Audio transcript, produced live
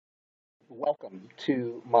welcome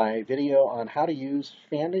to my video on how to use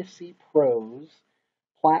Fantasy Pros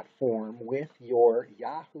platform with your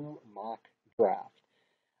Yahoo mock draft.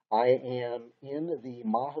 I am in the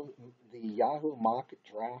Yahoo mock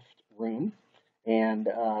draft room and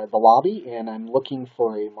the lobby, and I'm looking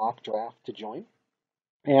for a mock draft to join.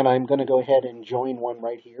 And I'm going to go ahead and join one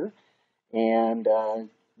right here and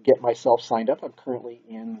get myself signed up. I'm currently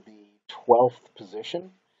in the 12th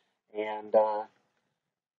position, and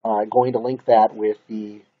going to link that with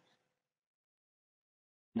the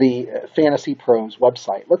Fantasy Pros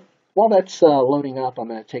website. While that's loading up, I'm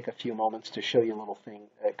going to take a few moments to show you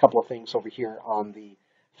a couple of things over here on the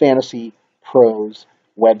Fantasy Pros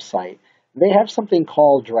website. They have something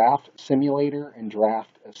called Draft Simulator and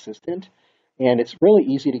Draft Assistant, and it's really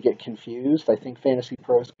easy to get confused. I think Fantasy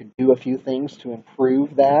Pros could do a few things to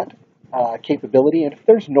improve that capability. And if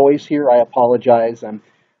there's noise here, I apologize.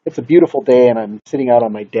 It's a beautiful day, and I'm sitting out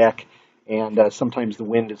on my deck, and sometimes the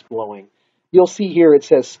wind is blowing. You'll see here it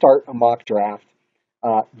says start a mock draft.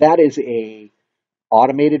 That is a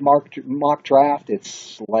automated mock draft.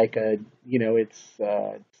 It's like it's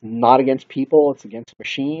not against people. It's against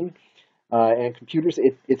machine and computers.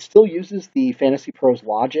 It still uses the Fantasy Pros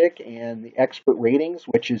logic and the expert ratings,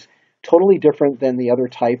 which is totally different than the other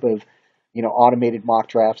type of automated mock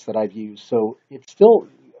drafts that I've used. So it's still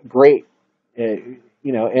great, and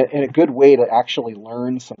a good way to actually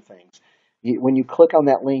learn some things. When you click on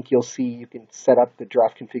that link, you'll see you can set up the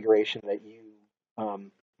draft configuration that you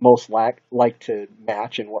most like to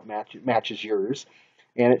match and what matches yours.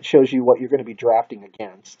 And it shows you what you're going to be drafting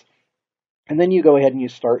against. And then you go ahead and you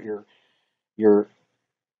start your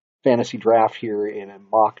fantasy draft here in a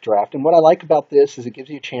mock draft. And what I like about this is it gives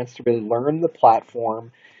you a chance to really learn the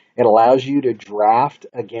platform. It allows you to draft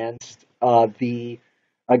against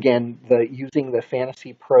using the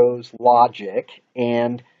Fantasy Pros logic,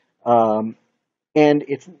 and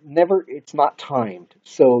it's not timed,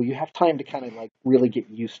 so you have time to kind of like really get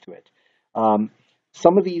used to it.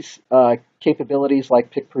 Some of these capabilities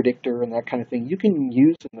like pick predictor and that kind of thing you can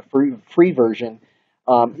use in the free version.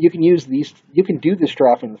 You can do this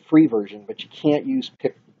draft in the free version, but you can't use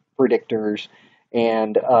pick predictors,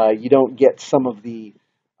 and you don't get some of the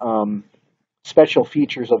special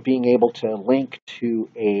features of being able to link to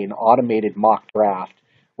an automated mock draft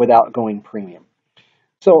without going premium.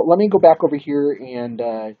 So let me go back over here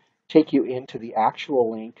and take you into the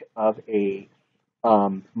actual link of a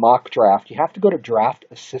mock draft. You have to go to Draft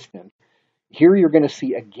Assistant. Here you're going to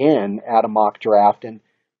see again add a mock draft, and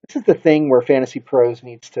this is the thing where Fantasy Pros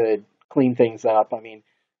needs to clean things up. I mean,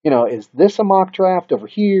 is this a mock draft over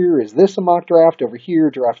here? Is this a mock draft over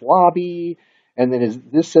here? Draft lobby, and then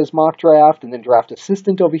this says mock draft, and then Draft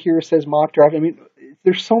Assistant over here says mock draft. I mean,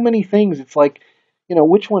 there's so many things. It's like,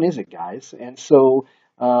 which one is it, guys? And so,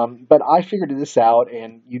 but I figured this out,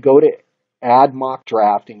 and you go to add mock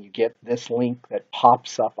draft, and you get this link that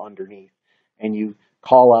pops up underneath, and you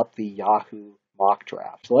call up the Yahoo mock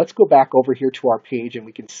draft. So let's go back over here to our page, and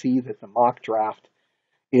we can see that the mock draft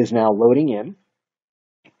is now loading in,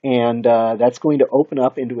 and that's going to open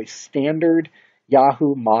up into a standard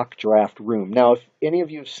Yahoo mock draft room. Now, if any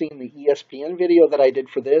of you have seen the ESPN video that I did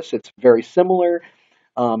for this, it's very similar.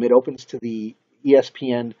 It opens to the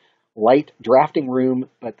ESPN light drafting room,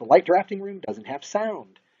 but the light drafting room doesn't have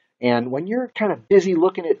sound. And when you're kind of busy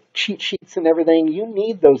looking at cheat sheets and everything, you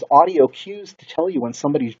need those audio cues to tell you when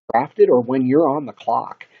somebody's drafted or when you're on the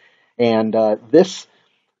clock. And this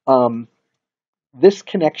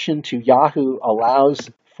connection to Yahoo allows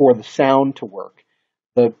for the sound to work.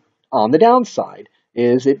 On the downside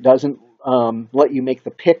is it doesn't let you make the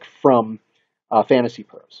pick from Fantasy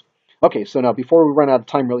Pros. Okay, so now before we run out of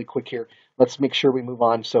time really quick here, let's make sure we move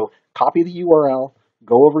on. So copy the URL,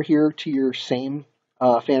 go over here to your same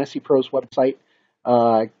Fantasy Pros website,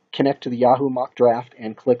 connect to the Yahoo mock draft,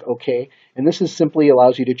 and click OK. And this is simply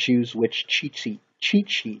allows you to choose which cheat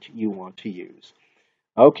sheet you want to use.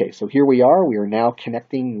 Okay, so here we are. We are now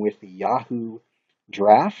connecting with the Yahoo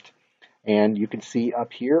draft. And you can see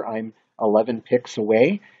up here, I'm 11 picks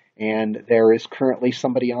away, and there is currently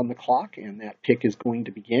somebody on the clock, and that pick is going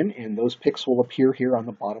to begin, and those picks will appear here on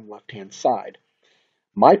the bottom left-hand side.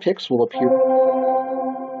 My picks will appear.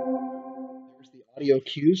 There's the audio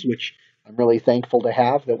cues, which I'm really thankful to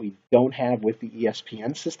have that we don't have with the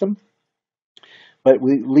ESPN system. But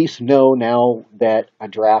we at least know now that a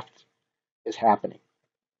draft is happening,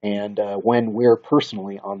 and when we're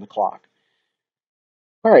personally on the clock.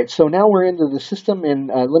 All right, so now we're into the system, and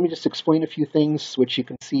let me just explain a few things which you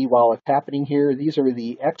can see while it's happening here. These are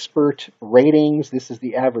the expert ratings. This is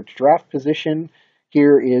the average draft position.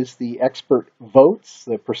 Here is the expert votes,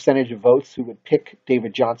 the percentage of votes who would pick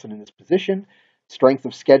David Johnson in this position, strength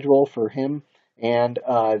of schedule for him, and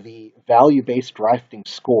the value-based drafting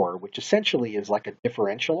score, which essentially is like a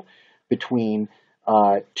differential between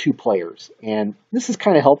two players. And this is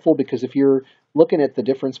kind of helpful because if you're looking at the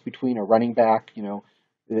difference between a running back,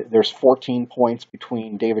 there's 14 points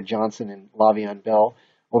between David Johnson and Le'Veon Bell.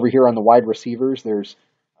 Over here on the wide receivers, there's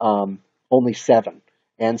only 7.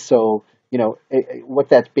 And so, what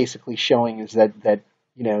that's basically showing is that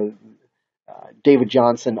David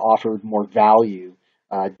Johnson offered more value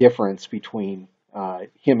difference between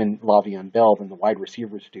him and Le'Veon Bell than the wide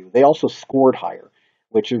receivers do. They also scored higher,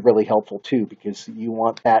 which is really helpful too, because you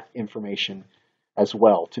want that information as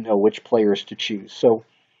well to know which players to choose. So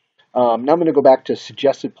now I'm going to go back to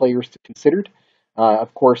suggested players to consider.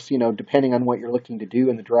 Of course, depending on what you're looking to do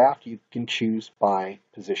in the draft, you can choose by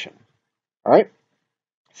position. All right.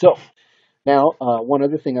 So now one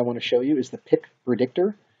other thing I want to show you is the pick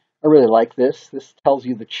predictor. I really like this. This tells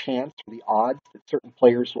you the chance or the odds that certain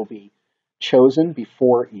players will be chosen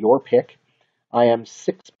before your pick. I am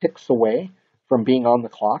 6 picks away from being on the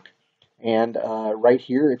clock. And right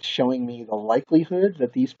here, it's showing me the likelihood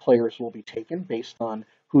that these players will be taken based on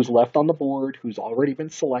who's left on the board, who's already been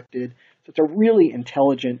selected. So it's a really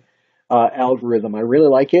intelligent algorithm. I really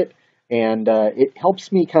like it. And it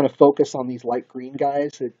helps me kind of focus on these light green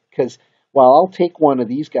guys because while I'll take one of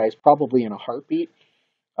these guys probably in a heartbeat,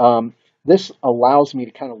 this allows me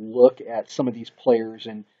to kind of look at some of these players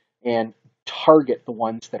and target the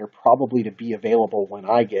ones that are probably to be available when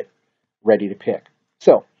I get ready to pick.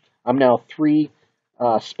 So I'm now 3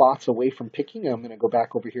 spots away from picking. I'm going to go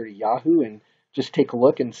back over here to Yahoo and just take a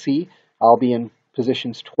look and see. I'll be in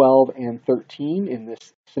positions 12 and 13 in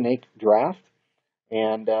this snake draft.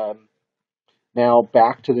 And now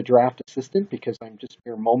back to the draft assistant because I'm just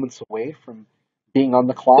mere moments away from being on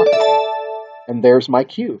the clock. And there's my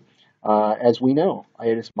cue. As we know,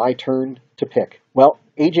 it is my turn to pick. Well,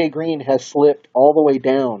 A.J. Green has slipped all the way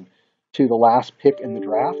down to the last pick in the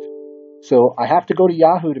draft. So I have to go to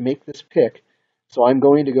Yahoo to make this pick. So I'm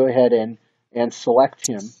going to go ahead and select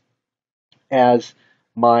him as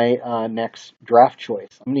my next draft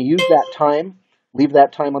choice. I'm going to use that time, leave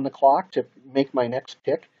that time on the clock to make my next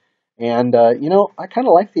pick. And, I kind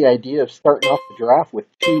of like the idea of starting off the draft with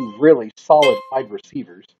 2 really solid wide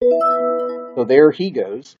receivers. So there he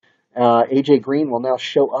goes. A.J. Green will now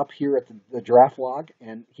show up here at the draft log,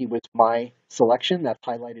 and he was my selection. That's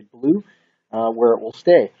highlighted blue, where it will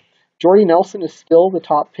stay. Jordy Nelson is still the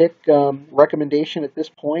top pick recommendation at this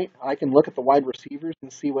point. I can look at the wide receivers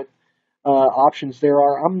and see what options there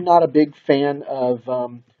are. I'm not a big fan of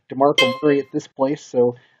DeMarco Murray at this place,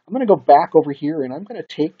 so I'm going to go back over here and I'm going to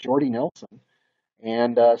take Jordy Nelson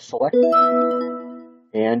and select him.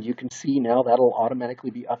 And you can see now that'll automatically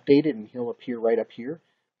be updated and he'll appear right up here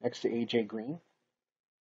next to A.J. Green.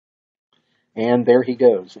 And there he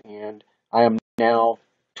goes. And I am now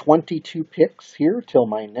 22 picks here till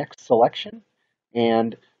my next selection.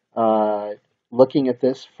 And looking at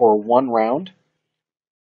this for 1 round,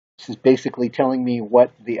 this is basically telling me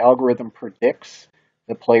what the algorithm predicts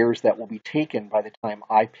the players that will be taken by the time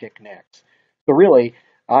I pick next. So really,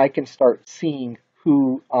 I can start seeing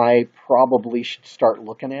who I probably should start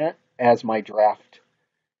looking at as my draft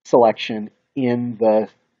selection in the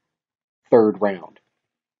 3rd round.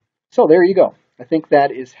 So there you go. I think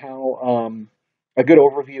that is how a good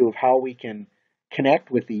overview of how we can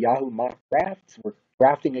connect with the Yahoo mock drafts. We're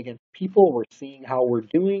drafting against people. We're seeing how we're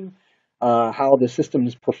doing, how the system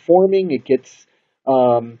is performing. It gets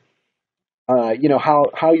how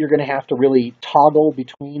you're going to have to really toggle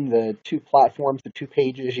between the 2 platforms, the 2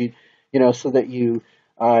 pages, so that you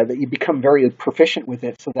become very proficient with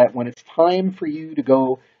it, so that when it's time for you to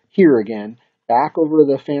go here again, back over to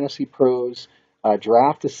the Fantasy Pros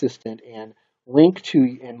Draft Assistant and link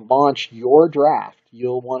to and launch your draft,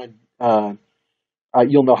 you'll know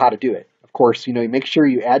how to do it. Of course, you make sure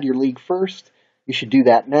you add your league first. You should do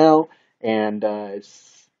that now, and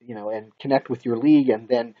and connect with your league, and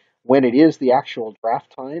then when it is the actual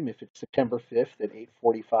draft time, if it's September 5th at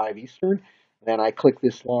 8:45 Eastern, then I click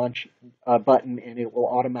this launch button and it will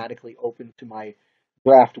automatically open to my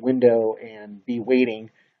draft window and be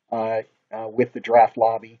waiting with the draft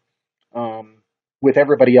lobby with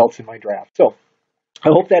everybody else in my draft. So I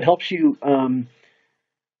hope that helps you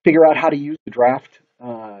figure out how to use the draft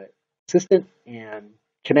assistant and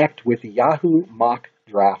connect with the Yahoo mock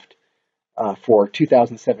draft for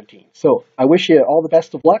 2017. So I wish you all the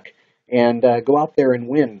best of luck and go out there and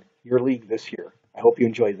win your league this year. I hope you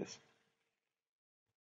enjoy this.